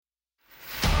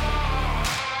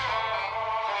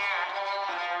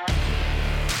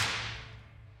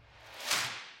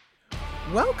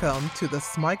Welcome to the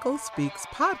Smikle Speaks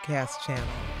podcast channel.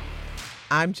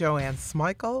 I'm Joanne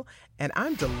Smikle, and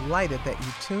I'm delighted that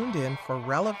you tuned in for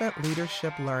relevant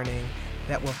leadership learning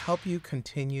that will help you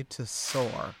continue to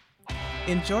soar.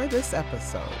 Enjoy this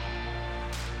episode.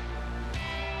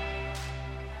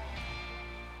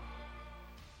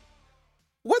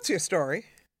 What's your story?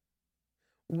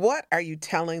 What are you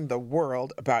telling the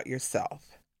world about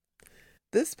yourself?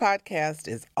 This podcast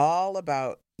is all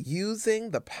about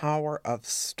using the power of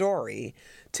story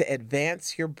to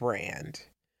advance your brand,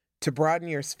 to broaden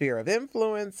your sphere of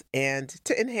influence, and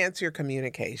to enhance your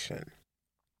communication.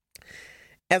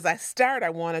 As I start, I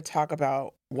want to talk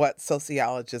about what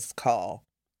sociologists call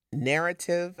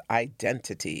narrative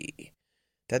identity.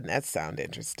 Doesn't that sound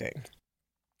interesting?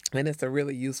 And it's a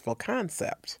really useful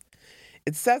concept.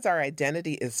 It says our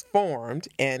identity is formed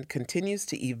and continues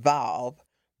to evolve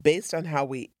based on how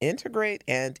we integrate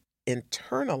and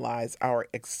internalize our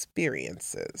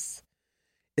experiences.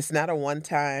 It's not a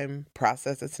one-time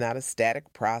process. It's not a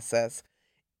static process.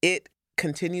 It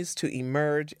continues to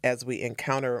emerge as we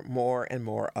encounter more and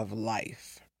more of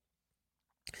life.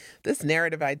 This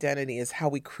narrative identity is how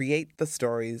we create the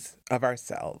stories of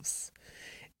ourselves.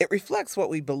 It reflects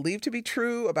what we believe to be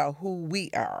true about who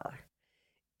we are.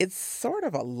 It's sort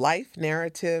of a life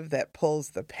narrative that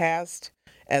pulls the past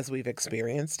as we've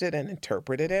experienced it and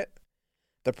interpreted it,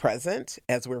 the present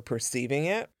as we're perceiving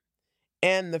it,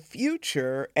 and the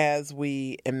future as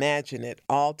we imagine it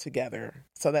all together.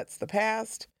 So that's the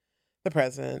past, the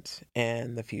present,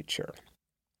 and the future.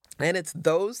 And it's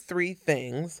those three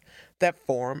things that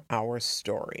form our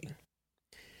story.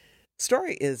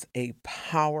 Story is a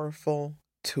powerful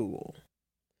tool.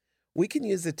 We can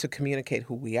use it to communicate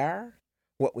who we are,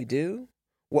 what we do,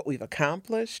 what we've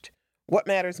accomplished, what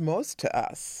matters most to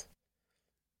us.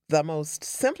 The most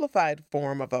simplified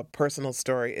form of a personal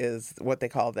story is what they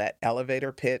call that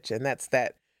elevator pitch, and that's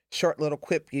that short little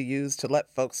quip you use to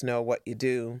let folks know what you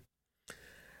do.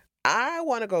 I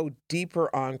want to go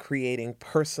deeper on creating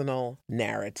personal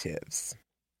narratives.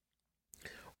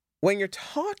 When you're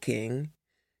talking,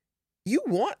 you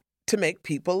want to make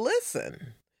people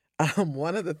listen.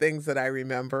 One of the things that I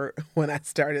remember when I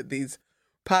started these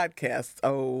podcasts,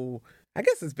 I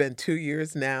guess it's been 2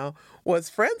 years now, was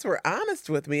friends were honest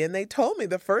with me and they told me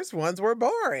the first ones were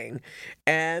boring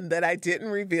and that I didn't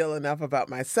reveal enough about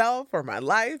myself or my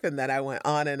life and that I went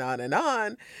on and on and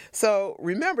on. So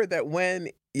remember that when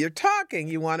you're talking,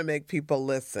 you want to make people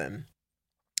listen.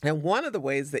 And one of the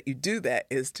ways that you do that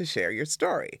is to share your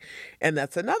story. And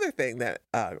that's another thing that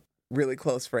really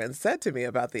close friends said to me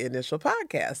about the initial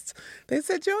podcasts. They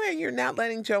said, Joanne, you're not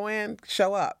letting Joanne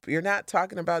show up. You're not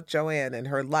talking about Joanne and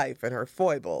her life and her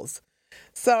foibles.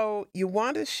 So you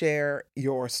want to share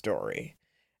your story.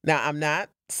 Now, I'm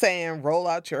not saying roll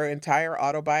out your entire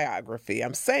autobiography.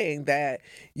 I'm saying that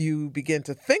you begin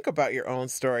to think about your own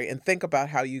story and think about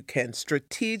how you can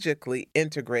strategically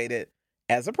integrate it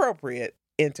as appropriate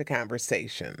into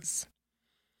conversations.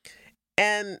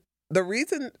 And the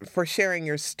reason for sharing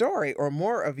your story or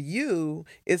more of you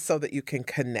is so that you can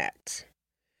connect.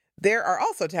 There are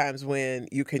also times when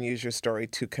you can use your story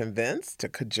to convince, to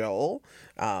cajole,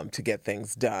 to get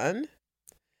things done.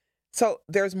 So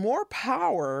there's more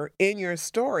power in your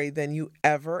story than you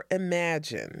ever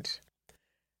imagined.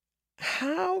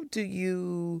 How do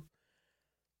you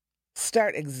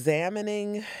start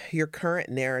examining your current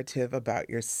narrative about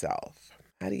yourself?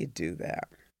 How do you do that?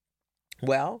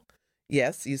 Well,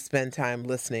 yes, you spend time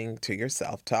listening to your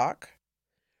self-talk,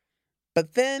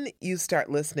 but then you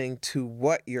start listening to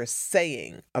what you're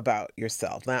saying about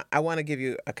yourself. Now, I want to give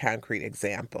you a concrete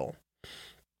example.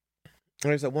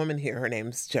 There's a woman here, her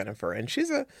name's Jennifer, and she's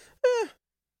a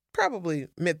probably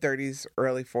mid-30s,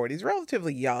 early 40s,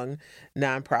 relatively young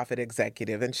nonprofit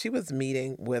executive, and she was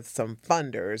meeting with some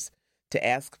funders to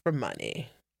ask for money.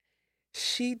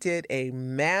 She did a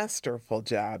masterful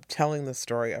job telling the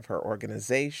story of her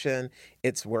organization,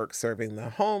 its work serving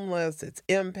the homeless, its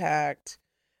impact,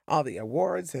 all the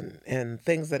awards and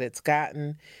things that it's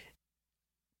gotten.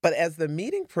 But as the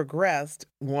meeting progressed,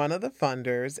 one of the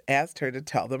funders asked her to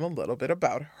tell them a little bit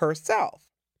about herself.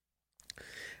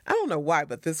 I don't know why,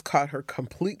 but this caught her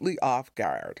completely off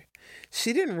guard.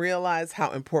 She didn't realize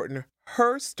how important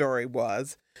her story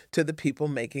was to the people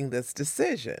making this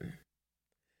decision.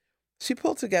 She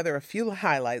pulled together a few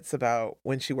highlights about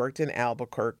when she worked in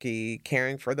Albuquerque,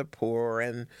 caring for the poor,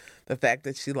 and the fact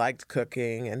that she liked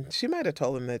cooking, and she might have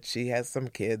told him that she has some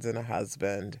kids and a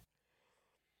husband.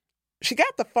 She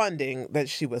got the funding that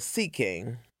she was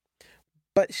seeking,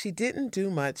 but she didn't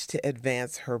do much to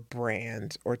advance her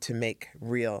brand or to make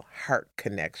real heart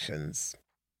connections.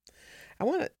 I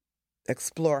want to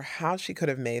explore how she could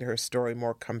have made her story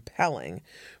more compelling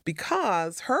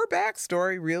because her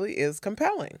backstory really is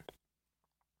compelling.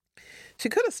 She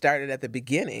could have started at the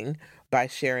beginning by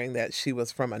sharing that she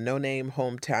was from a no-name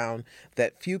hometown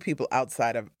that few people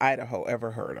outside of Idaho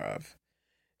ever heard of.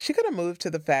 She could have moved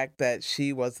to the fact that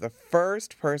she was the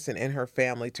first person in her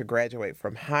family to graduate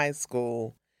from high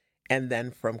school and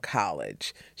then from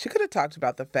college. She could have talked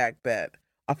about the fact that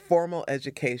a formal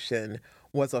education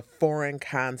was a foreign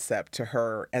concept to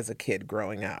her as a kid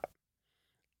growing up.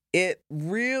 It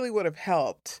really would have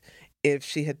helped if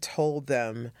she had told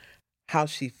them how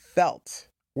she felt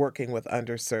working with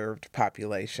underserved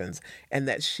populations and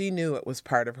that she knew it was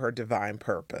part of her divine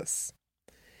purpose.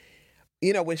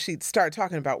 When she started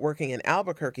talking about working in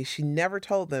Albuquerque, she never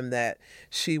told them that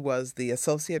she was the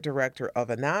associate director of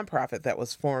a nonprofit that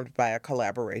was formed by a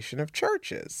collaboration of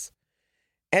churches.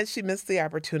 And she missed the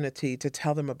opportunity to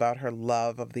tell them about her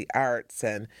love of the arts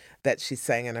and that she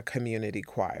sang in a community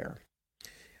choir.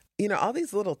 All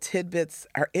these little tidbits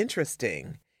are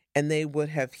interesting, and they would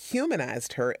have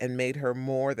humanized her and made her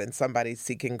more than somebody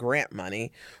seeking grant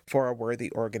money for a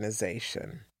worthy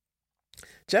organization.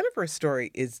 Jennifer's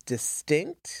story is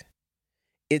distinct,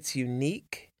 it's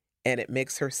unique, and it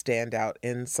makes her stand out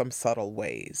in some subtle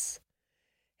ways.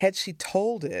 Had she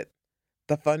told it,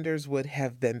 the funders would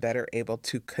have been better able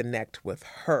to connect with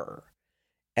her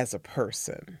as a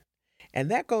person. And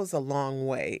that goes a long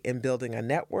way in building a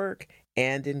network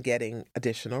and in getting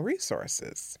additional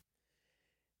resources.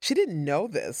 She didn't know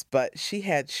this, but she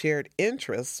had shared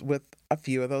interests with a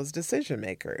few of those decision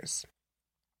makers.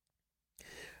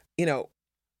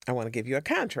 I want to give you a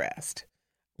contrast.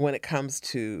 When it comes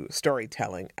to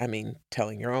storytelling,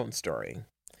 telling your own story.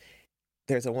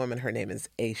 There's a woman, her name is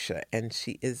Aisha, and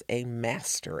she is a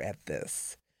master at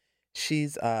this.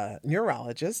 She's a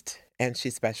neurologist, and she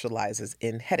specializes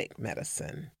in headache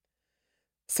medicine.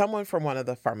 Someone from one of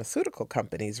the pharmaceutical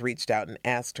companies reached out and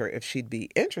asked her if she'd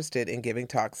be interested in giving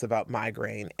talks about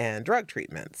migraine and drug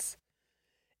treatments.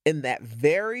 In that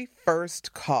very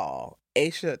first call,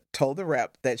 Aisha told the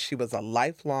rep that she was a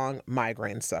lifelong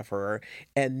migraine sufferer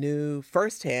and knew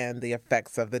firsthand the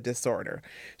effects of the disorder.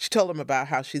 She told him about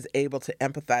how she's able to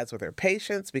empathize with her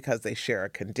patients because they share a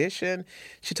condition.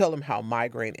 She told him how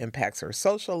migraine impacts her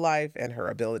social life and her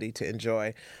ability to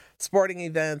enjoy sporting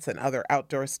events and other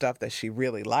outdoor stuff that she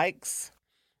really likes.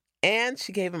 And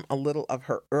she gave him a little of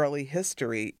her early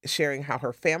history, sharing how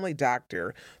her family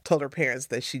doctor told her parents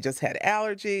that she just had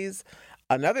allergies.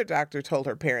 Another doctor told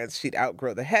her parents she'd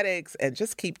outgrow the headaches and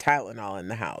just keep Tylenol in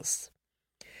the house.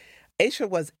 Aisha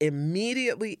was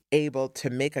immediately able to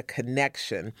make a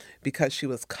connection because she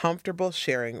was comfortable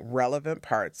sharing relevant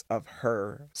parts of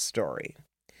her story.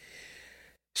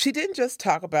 She didn't just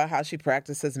talk about how she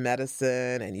practices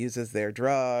medicine and uses their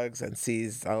drugs and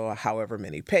sees, however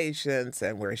many patients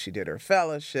and where she did her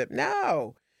fellowship.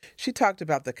 No, she talked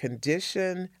about the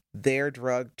condition their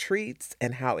drug treats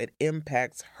and how it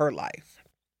impacts her life.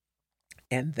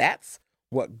 And that's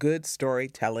what good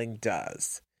storytelling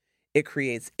does. It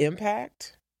creates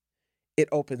impact. It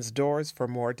opens doors for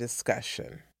more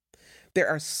discussion. There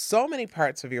are so many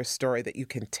parts of your story that you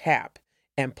can tap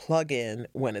and plug in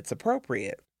when it's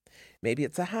appropriate. Maybe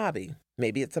it's a hobby.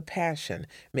 Maybe it's a passion.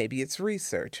 Maybe it's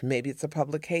research. Maybe it's a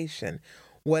publication.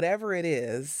 Whatever it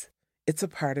is, it's a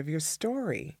part of your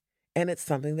story, and it's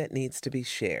something that needs to be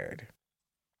shared.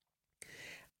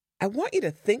 I want you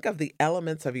to think of the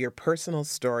elements of your personal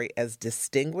story as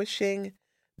distinguishing,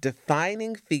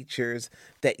 defining features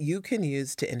that you can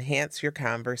use to enhance your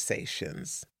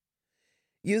conversations.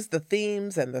 Use the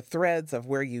themes and the threads of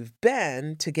where you've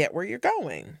been to get where you're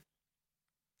going.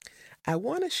 I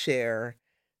want to share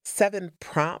 7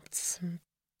 prompts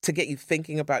to get you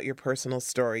thinking about your personal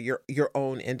story, your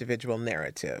own individual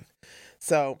narrative.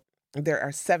 So there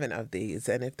are 7 of these,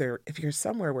 and if you're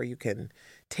somewhere where you can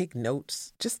take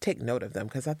notes, just take note of them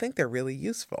because I think they're really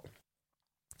useful.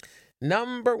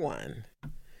 Number 1,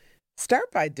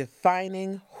 start by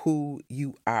defining who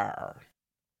you are.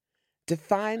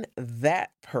 Define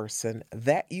that person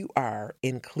that you are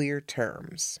in clear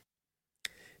terms.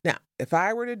 Now, if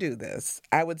I were to do this,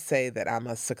 I would say that I'm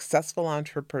a successful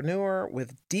entrepreneur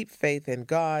with deep faith in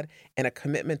God and a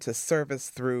commitment to service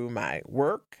through my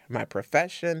work, my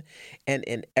profession, and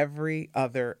in every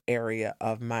other area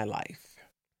of my life.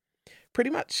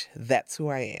 Pretty much, that's who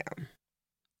I am.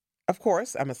 Of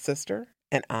course, I'm a sister,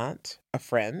 an aunt, a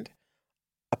friend,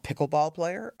 a pickleball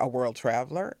player, a world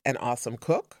traveler, an awesome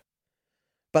cook.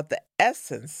 But the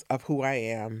essence of who I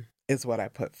am is what I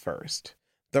put first.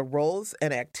 The roles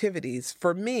and activities,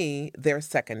 for me, they're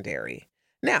secondary.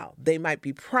 Now, they might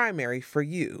be primary for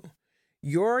you.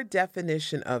 Your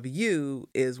definition of you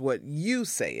is what you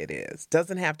say it is.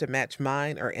 Doesn't have to match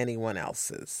mine or anyone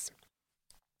else's.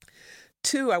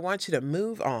 2, I want you to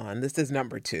move on. This is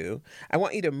number 2. I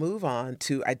want you to move on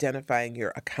to identifying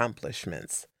your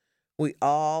accomplishments. We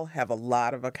all have a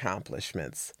lot of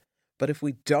accomplishments, but if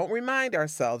we don't remind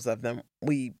ourselves of them,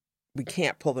 we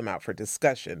can't pull them out for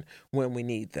discussion when we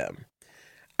need them.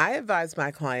 I advise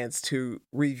my clients to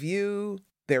review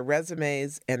their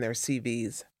resumes and their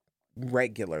CVs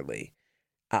regularly,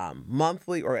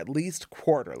 monthly or at least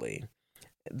quarterly.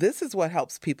 This is what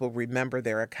helps people remember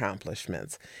their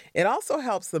accomplishments. It also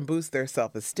helps them boost their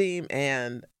self-esteem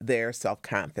and their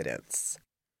self-confidence.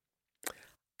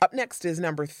 Up next is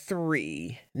number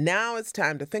 3. Now it's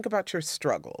time to think about your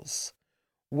struggles.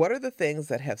 What are the things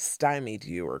that have stymied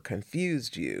you or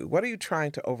confused you? What are you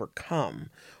trying to overcome?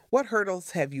 What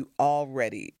hurdles have you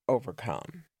already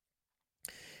overcome?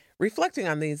 Reflecting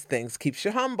on these things keeps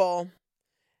you humble,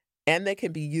 and they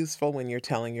can be useful when you're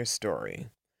telling your story.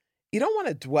 You don't want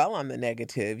to dwell on the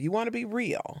negative. You want to be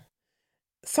real.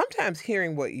 Sometimes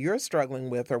hearing what you're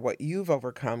struggling with or what you've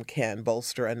overcome can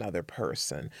bolster another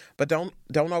person. But don't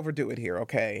overdo it here,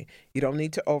 okay? You don't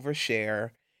need to overshare.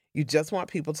 You just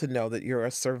want people to know that you're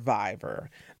a survivor,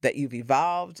 that you've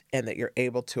evolved, and that you're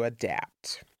able to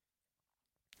adapt.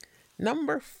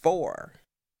 Number 4,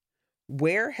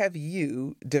 where have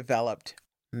you developed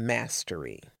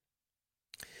mastery?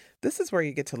 This is where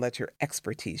you get to let your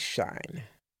expertise shine.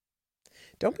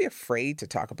 Don't be afraid to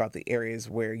talk about the areas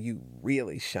where you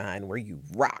really shine, where you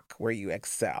rock, where you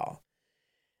excel.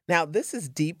 Now, this is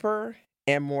deeper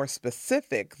and more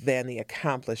specific than the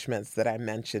accomplishments that I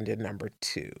mentioned in number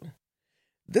 2.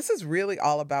 This is really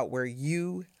all about where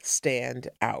you stand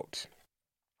out.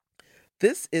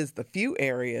 This is the few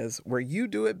areas where you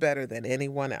do it better than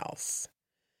anyone else.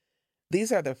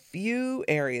 These are the few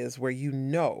areas where you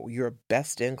know you're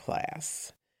best in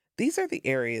class. These are the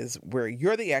areas where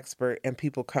you're the expert and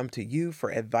people come to you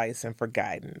for advice and for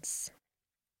guidance.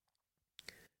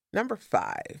 Number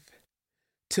 5,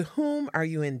 to whom are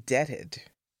you indebted?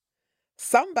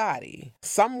 Somebody,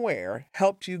 somewhere,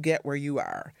 helped you get where you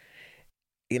are.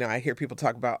 You know, I hear people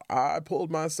talk about, I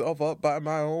pulled myself up by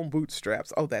my own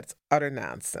bootstraps. Oh, that's utter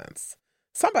nonsense.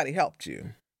 Somebody helped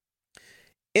you.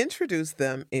 Introduce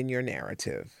them in your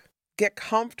narrative. Get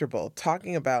comfortable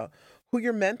talking about who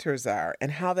your mentors are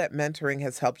and how that mentoring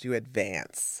has helped you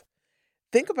advance.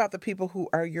 Think about the people who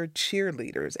are your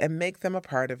cheerleaders and make them a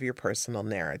part of your personal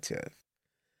narrative.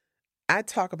 I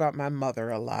talk about my mother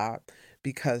a lot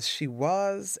because she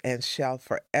was and shall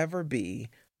forever be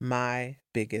my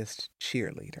biggest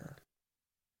cheerleader.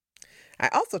 I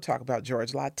also talk about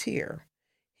George Latier.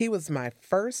 He was my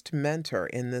first mentor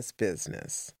in this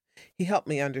business. He helped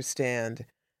me understand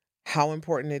how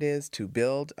important it is to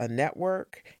build a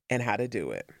network and how to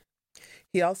do it.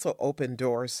 He also opened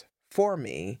doors for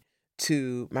me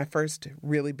to my first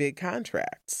really big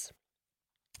contracts.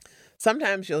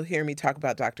 Sometimes you'll hear me talk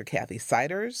about Dr. Kathy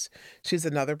Siders. She's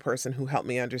another person who helped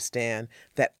me understand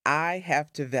that I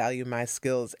have to value my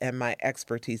skills and my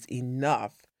expertise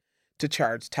enough to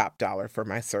charge top dollar for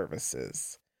my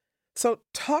services. So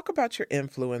talk about your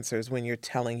influencers when you're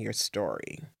telling your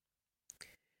story.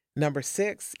 Number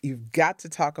 6, you've got to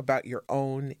talk about your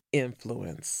own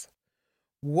influence.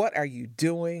 What are you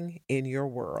doing in your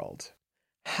world?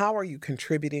 How are you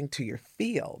contributing to your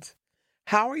field?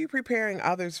 How are you preparing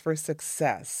others for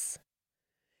success?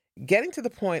 Getting to the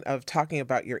point of talking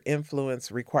about your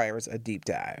influence requires a deep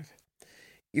dive.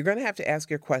 You're going to have to ask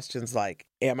your questions like,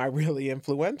 am I really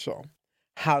influential?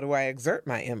 How do I exert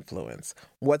my influence?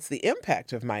 What's the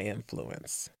impact of my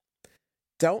influence?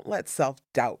 Don't let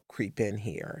self-doubt creep in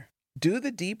here. Do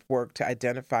the deep work to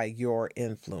identify your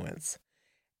influence.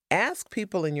 Ask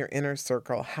people in your inner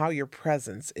circle how your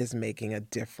presence is making a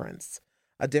difference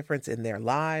in their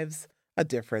lives, a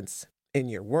difference in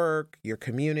your work, your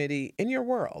community, in your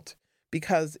world,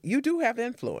 because you do have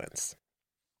influence.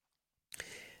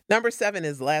 Number 7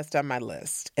 is last on my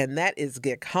list, and that is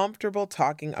get comfortable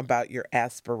talking about your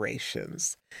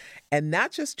aspirations, and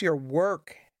not just your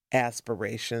work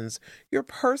aspirations, your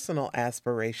personal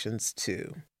aspirations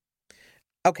too.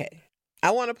 Okay,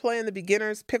 I want to play in the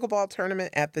beginners pickleball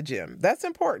tournament at the gym. That's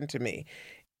important to me.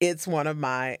 It's one of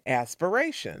my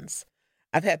aspirations.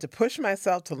 I've had to push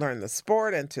myself to learn the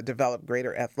sport and to develop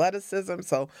greater athleticism.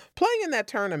 So playing in that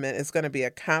tournament is going to be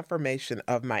a confirmation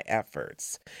of my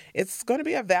efforts. It's going to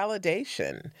be a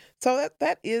validation. So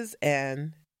that is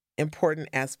an important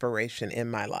aspiration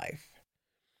in my life.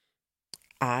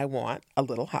 I want a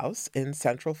little house in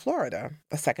Central Florida,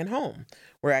 a second home,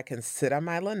 where I can sit on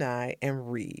my lanai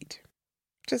and read.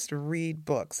 just read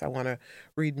books. I want to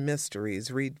read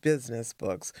mysteries, read business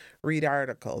books, read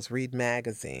articles, read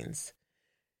magazines.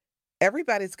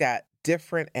 Everybody's got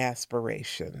different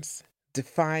aspirations.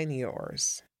 Define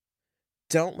yours.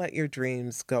 Don't let your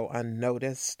dreams go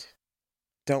unnoticed.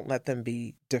 Don't let them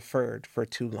be deferred for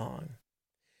too long.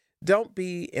 Don't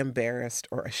be embarrassed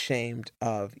or ashamed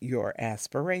of your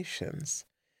aspirations.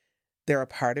 They're a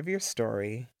part of your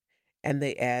story, and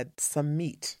they add some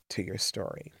meat to your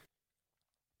story.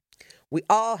 We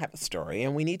all have a story,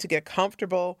 and we need to get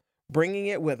comfortable bringing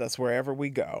it with us wherever we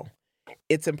go.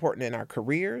 It's important in our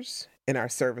careers, in our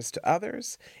service to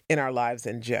others, in our lives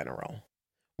in general.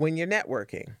 When you're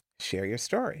networking, share your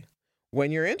story.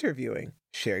 When you're interviewing,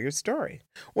 share your story.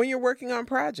 When you're working on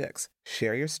projects,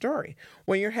 share your story.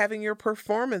 When you're having your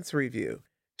performance review,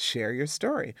 share your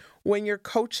story. When you're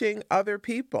coaching other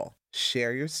people,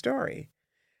 share your story.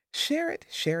 Share it,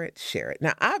 share it, share it.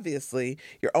 Now, obviously,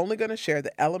 you're only going to share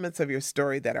the elements of your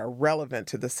story that are relevant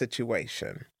to the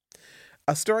situation.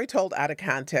 A story told out of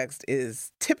context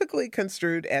is typically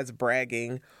construed as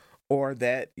bragging or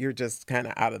that you're just kind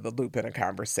of out of the loop in a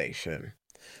conversation.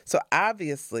 So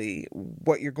obviously,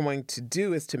 what you're going to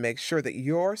do is to make sure that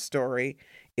your story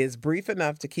is brief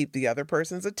enough to keep the other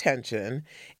person's attention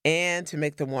and to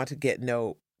make them want to get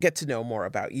to know more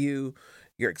about you,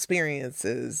 your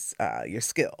experiences, your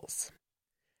skills.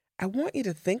 I want you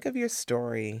to think of your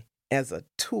story as a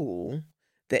tool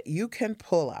that you can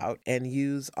pull out and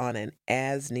use on an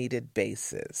as-needed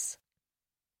basis.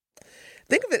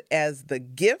 Think of it as the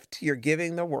gift you're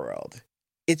giving the world.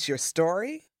 It's your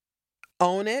story.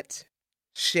 Own it.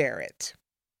 Share it.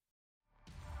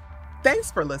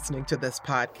 Thanks for listening to this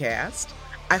podcast.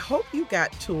 I hope you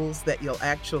got tools that you'll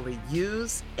actually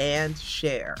use and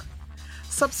share.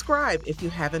 Subscribe if you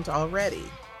haven't already.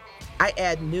 I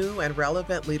add new and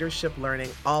relevant leadership learning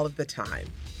all of the time.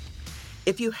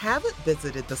 If you haven't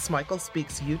visited the Smikle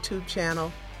Speaks YouTube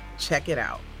channel, check it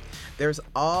out. There's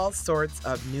all sorts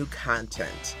of new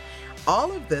content.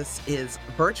 All of this is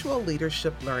virtual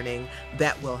leadership learning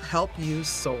that will help you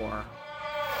soar.